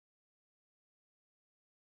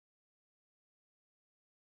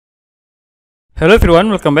Hello everyone,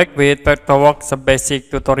 welcome back with Vectorworks basic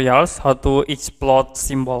tutorials how to explode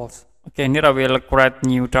symbols. Okay, here I will create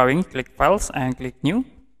new drawing, click files and click new.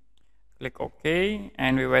 Click OK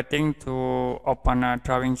and we're waiting to open a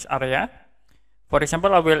drawings area. For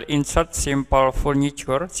example, I will insert simple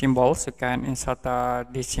furniture symbols. You can insert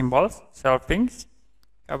these symbols, shelvings.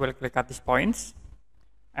 I will click at these points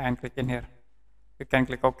and click in here. You can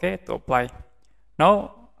click OK to apply.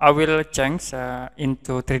 Now I will change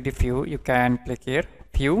into 3D view. You can click here,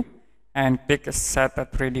 view, and click set a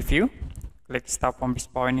 3D view. Click start from this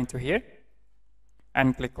point into here,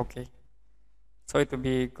 and click OK. So it will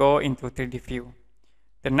be go into 3D view.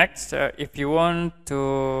 The next, if you want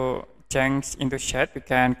to change into shade, you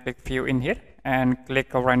can click view in here and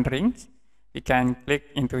click rendering. You can click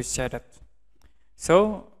into shaded.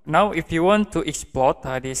 So now if you want to export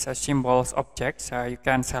these symbols objects, you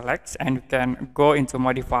can select and you can go into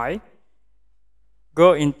modify,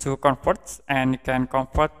 go into convert, and you can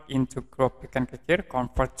convert into group. You can click here,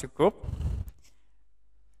 convert to group.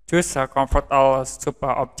 Choose convert all super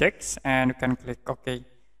objects and you can click OK.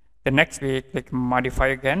 The next we click modify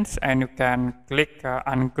again and you can click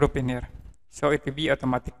ungroup in here. So it will be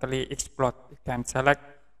automatically explode. You can select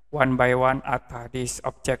one by one at these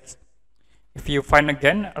objects. If you find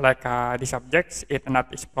again like these objects it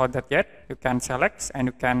not exploded yet, you can select and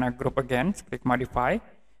you can group again. Click modify,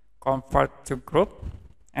 convert to group,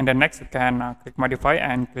 and then next you can click modify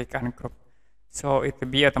and click ungroup. So it will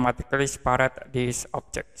be automatically separate these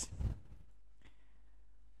objects.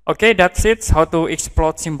 Okay, that's it. How to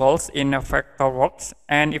explode symbols in Vectorworks.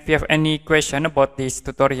 And if you have any question about this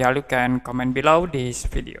tutorial, you can comment below this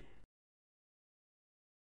video.